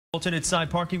Alternate side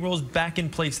parking rules back in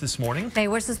place this morning. They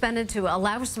were suspended to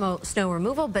allow snow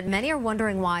removal, but many are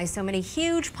wondering why so many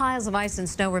huge piles of ice and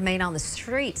snow remain on the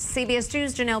streets. CBS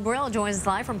 2's Janelle Burrell joins us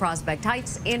live from Prospect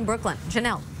Heights in Brooklyn.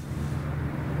 Janelle.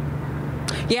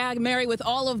 Yeah, Mary, with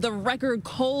all of the record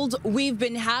cold we've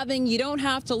been having, you don't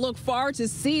have to look far to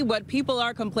see what people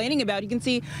are complaining about. You can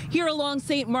see here along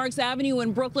St. Mark's Avenue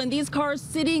in Brooklyn, these cars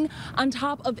sitting on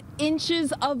top of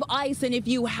inches of ice. And if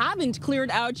you haven't cleared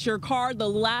out your car the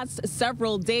last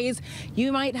several days,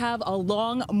 you might have a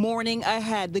long morning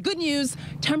ahead. The good news,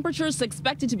 temperatures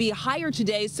expected to be higher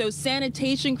today, so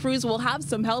sanitation crews will have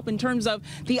some help in terms of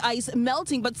the ice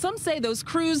melting. But some say those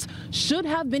crews should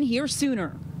have been here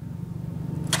sooner.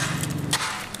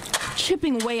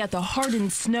 Chipping away at the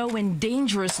hardened snow and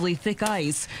dangerously thick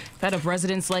ice. Fed up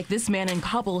residents like this man in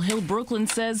Cobble Hill, Brooklyn,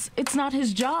 says it's not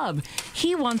his job.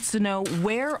 He wants to know,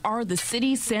 where are the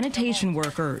city's sanitation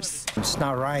workers? It's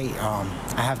not right.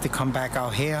 I have to come back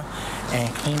out here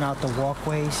and clean out the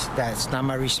walkways. That's not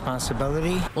my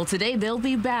responsibility. Well, today they'll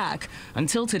be back.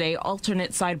 Until today,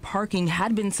 alternate side parking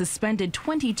had been suspended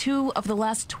 22 of the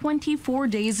last 24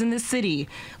 days in the city,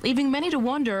 leaving many to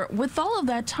wonder, with all of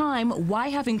that time, why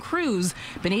haven't crews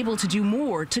been able to do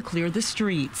more to clear the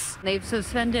streets? They've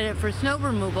suspended it for snow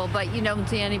removal, but you don't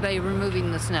see anybody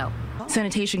removing the snow.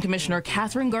 Sanitation Commissioner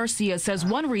Catherine Garcia says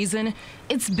one reason,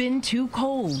 it's been too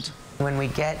cold. When we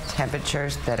get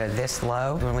temperatures that are this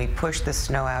low, when we push the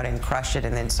snow out and crush it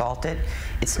and then salt it,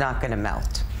 it's not going to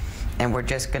melt. And we're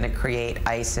just going to create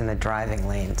ice in the driving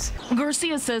lanes.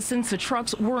 Garcia says since the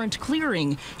trucks weren't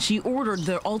clearing, she ordered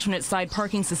the alternate side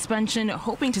parking suspension,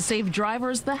 hoping to save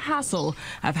drivers the hassle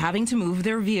of having to move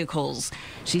their vehicles.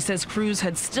 She says crews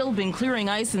had still been clearing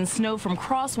ice and snow from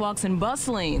crosswalks and bus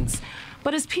lanes.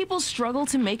 But as people struggle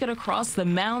to make it across the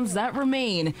mounds that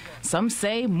remain, some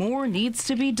say more needs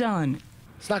to be done.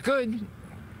 It's not good.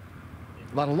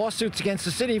 A lot of lawsuits against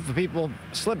the city for people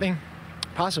slipping,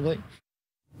 possibly.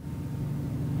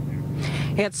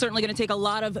 It's certainly going to take a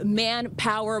lot of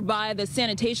manpower by the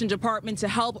sanitation department to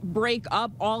help break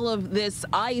up all of this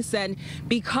ice. And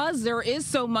because there is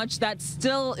so much that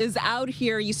still is out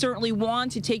here, you certainly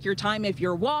want to take your time if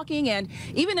you're walking and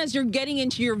even as you're getting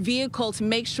into your vehicle to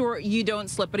make sure you don't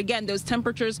slip. But again, those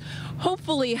temperatures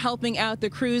hopefully helping out the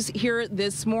crews here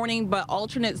this morning, but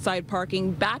alternate side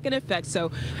parking back in effect.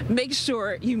 So make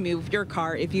sure you move your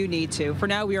car if you need to. For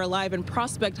now, we are live in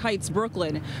Prospect Heights,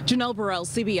 Brooklyn. Janelle Burrell,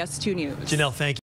 CBS 2 News. Janelle, thank you.